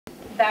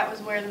that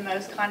was where the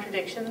most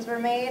contradictions were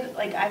made.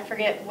 Like, I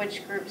forget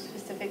which group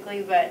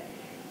specifically, but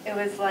it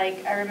was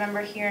like, I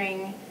remember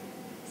hearing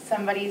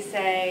somebody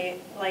say,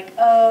 like,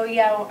 oh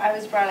yeah, I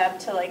was brought up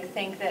to like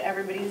think that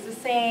everybody's the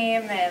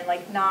same and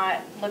like not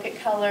look at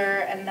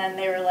color, and then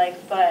they were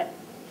like, but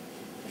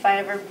if I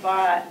ever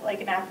bought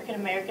like an African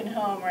American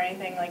home or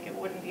anything, like it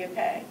wouldn't be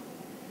okay.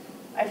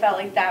 I felt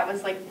like that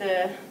was like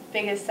the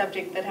biggest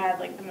subject that had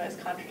like the most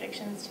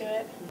contradictions to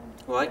it.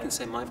 Well, I can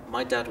say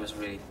my dad was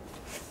really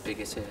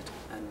bigoted,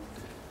 and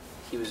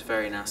he was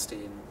very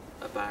nasty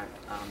about,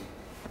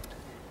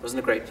 wasn't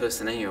a great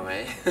person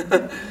anyway,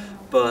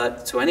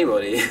 but to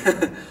anybody,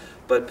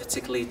 but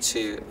particularly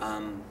to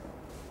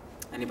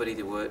anybody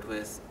they worked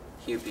with,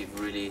 he would be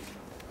really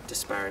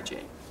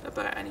disparaging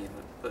about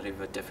anybody of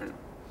a different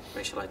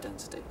racial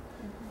identity.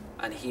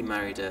 And he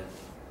married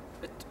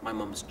my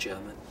mum's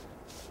German,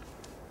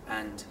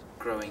 and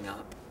growing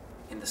up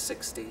in the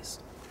 60s,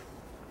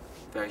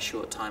 very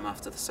short time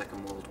after the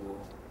Second World War,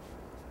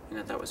 you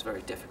know, that was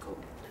very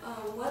difficult.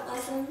 What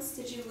lessons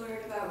did you learn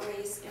about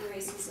race and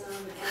racism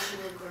as you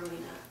were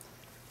growing up?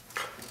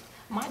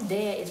 My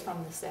dad is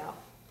from the South,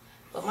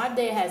 but my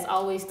dad has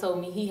always told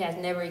me he has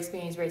never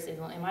experienced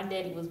racism, and my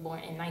daddy was born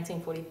in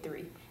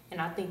 1943, and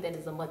I think that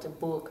is a bunch of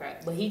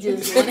bullcrap, but he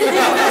just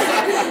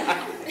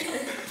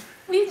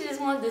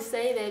wanted to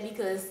say that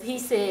because he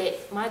said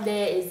my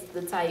dad is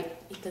the type,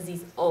 because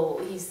he's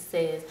old, he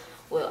says,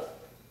 well,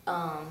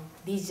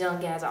 these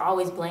young guys are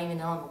always blaming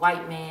it on the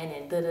white man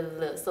and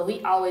da-da-da-da. So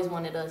he always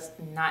wanted us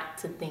not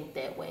to think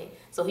that way.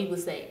 So he would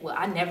say, well,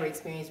 I never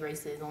experienced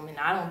racism, and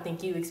I don't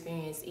think you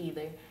experienced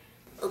either.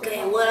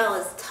 Okay, what I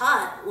was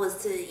taught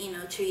was to, you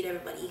know, treat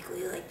everybody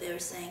equally, like they were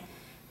saying.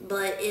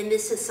 But in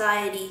this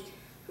society,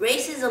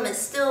 racism is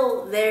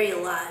still very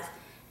alive.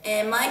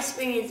 And my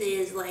experience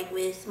is, like,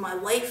 with my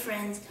white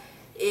friends,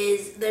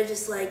 is they're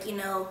just like, you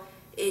know,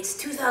 it's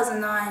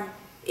 2009,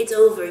 it's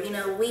over. You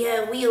know, we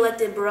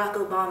elected Barack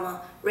Obama.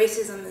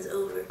 Racism is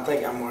over. I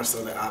think I'm more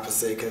so the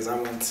opposite, because I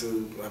went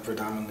to a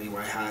predominantly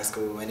white high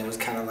school, and it was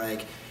kind of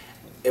like,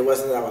 it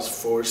wasn't that I was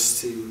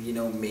forced to, you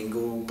know,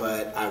 mingle,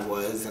 but I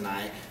was, and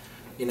I,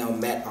 you know,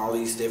 met all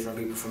these different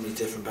people from these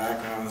different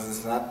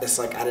backgrounds. It's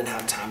like I didn't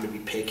have time to be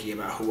picky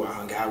about who I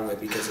hung out with,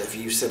 because if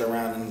you sit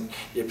around and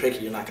you're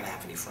picky, you're not going to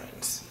have any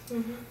friends.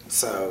 Mm-hmm.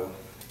 So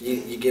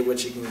you get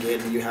what you can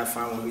get, and you have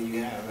fun with who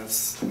you have.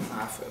 That's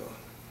how I feel.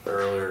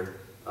 Earlier,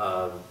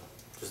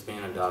 just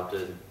being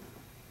adopted,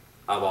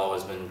 I've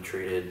always been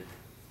treated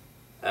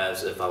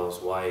as if I was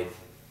white.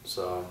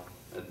 So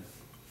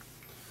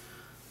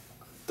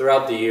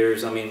throughout the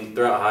years, I mean,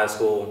 throughout high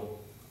school,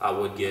 I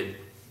would get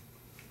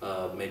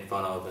made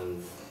fun of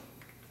and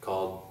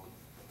called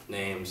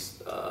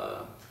names,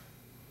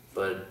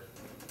 but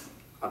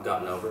I've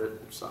gotten over it,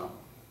 so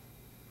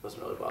it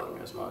doesn't really bother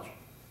me as much.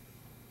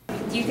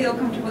 Do you feel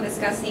comfortable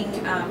discussing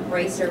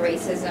race or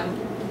racism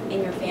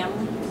in your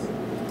family?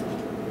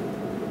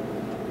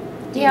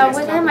 Yeah,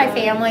 within my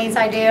families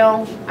I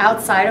do.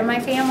 Outside of my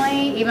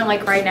family, even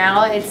like right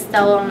now, it's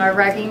still on our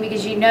wrecking,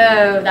 because you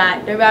know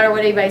that no matter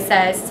what anybody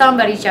says,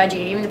 somebody's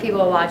judging. Even the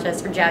people who watch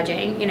us are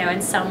judging, you know,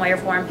 in some way or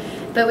form.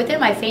 But within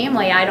my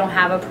family, I don't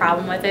have a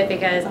problem with it,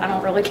 because I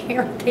don't really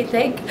care what they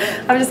think.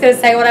 I'm just going to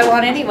say what I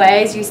want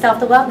anyways. You still have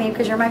to love me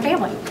because you're my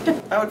family.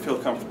 I would feel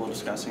comfortable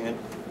discussing it.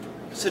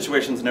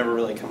 Situations never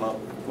really come up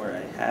where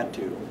I had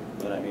to,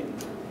 but I mean,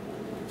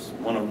 if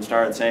one of them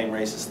started saying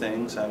racist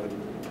things, I would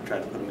try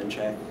to put them in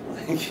check.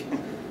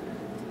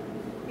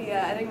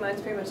 Yeah, I think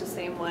mine's pretty much the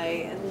same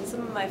way. And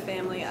some of my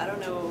family, I don't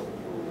know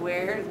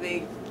where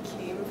they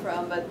came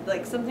from, but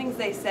like some things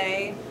they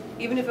say,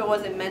 even if it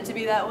wasn't meant to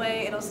be that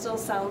way, it'll still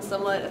sound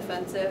somewhat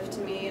offensive to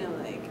me, and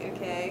I'm like,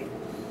 okay.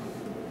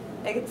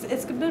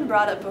 It's been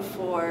brought up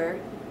before,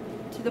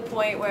 to the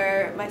point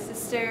where my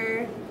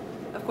sister,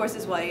 of course,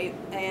 is white,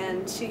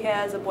 and she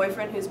has a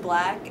boyfriend who's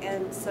black,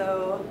 and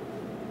so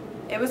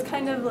it was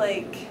kind of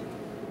like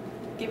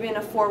giving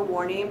a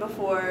forewarning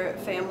before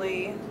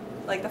family,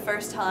 like the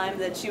first time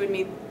that he would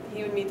meet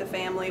the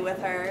family with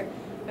her.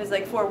 It was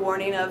like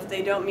forewarning of,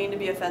 they don't mean to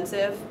be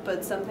offensive,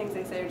 but some things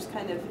they say are just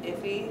kind of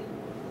iffy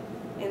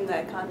in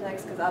that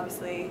context, because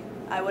obviously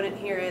I wouldn't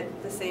hear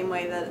it the same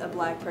way that a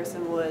black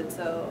person would,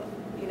 so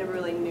you never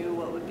really knew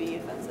what would be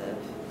offensive.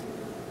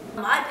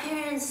 My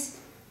parents,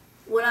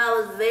 when I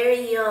was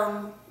very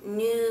young,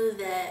 knew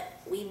that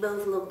we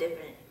both looked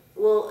different.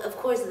 Well, of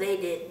course they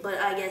did, but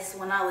I guess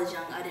when I was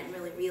young, I didn't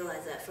really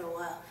realize that for a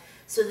while.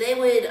 So they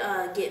would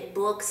get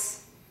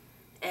books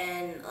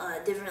and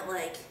different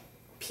like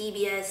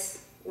PBS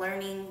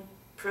learning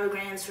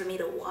programs for me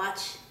to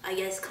watch, I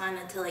guess, kind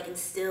of to like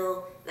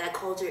instill that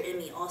culture in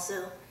me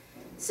also.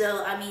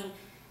 So, I mean,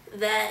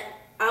 that,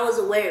 I was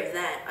aware of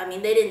that. I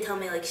mean, they didn't tell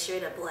me like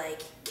straight up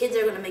like, kids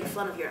are going to make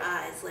fun of your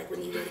eyes, like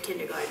when you go to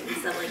kindergarten and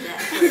stuff like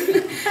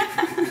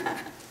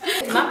that.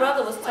 My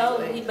brother was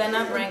told he better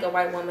not bring a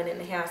white woman in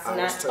the house.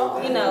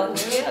 Not, you know,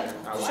 yeah.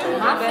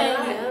 My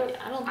family,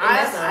 I don't think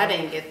I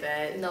didn't get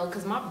that. No,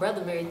 because my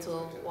brother married to a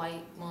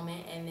white woman,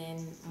 and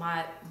then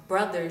my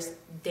brothers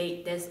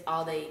that's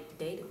all they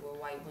dated were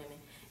white women.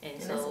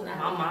 And And so that's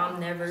not my right. mom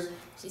never,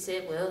 she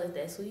said, well, if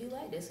that's who you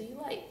like, that's who you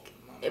like.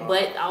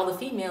 But all the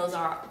females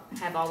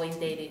have always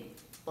dated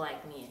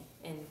black men,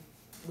 and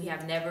we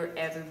have never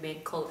ever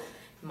been close.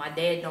 My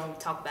dad don't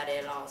talk about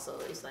it at all, so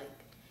it's like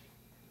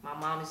my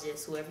mom is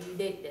just whoever you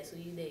date, that's who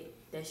you date.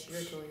 That's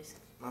your choice.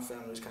 My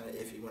family was kind of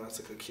iffy when I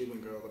took a Cuban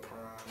girl to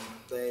prom.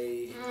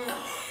 I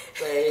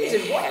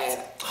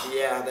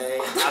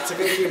took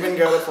a Cuban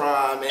girl to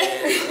prom,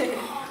 and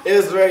it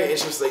was very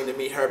interesting to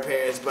meet her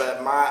parents.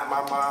 But my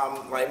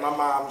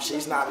mom,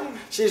 she's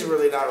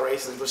really not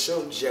racist, but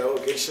she'll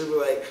joke and she'll be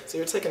like, "So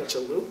you're taking a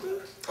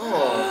chalupa?"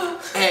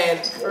 Oh. And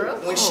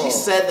when she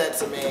said that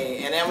to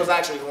me, and I was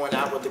actually going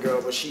out with the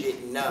girl, but she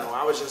didn't know.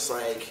 I was just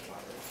like,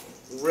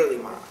 "Really,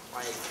 Mom?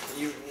 Like,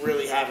 you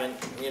really haven't,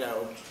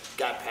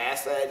 got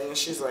past that?" And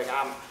she's like,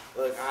 I'm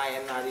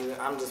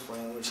just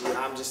playing with you.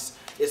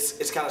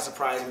 It's kind of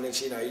surprising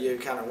that, you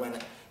kind of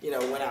went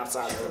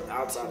outside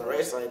the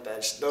race like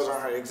that. Those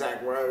aren't her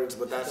exact words,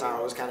 but that's how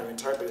it was kind of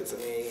interpreted to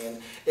me.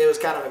 And it was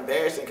kind of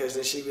embarrassing because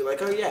then she'd be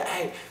like, "Oh yeah,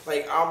 hey,"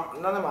 like,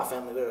 none of my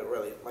family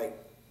really, like,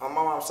 on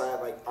my mom's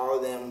side, like, all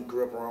of them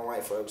grew up around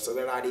white folks, so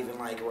they're not even,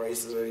 like,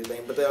 racist or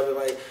anything. But they'll be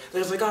like,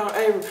 "Oh,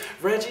 hey,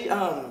 Reggie,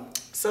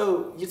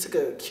 so you took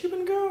a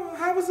Cuban girl?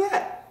 How was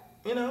that?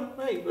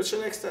 Hey, what's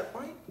your next step,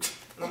 right?"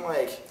 And I'm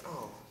like,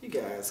 "Oh, you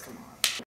guys, come on."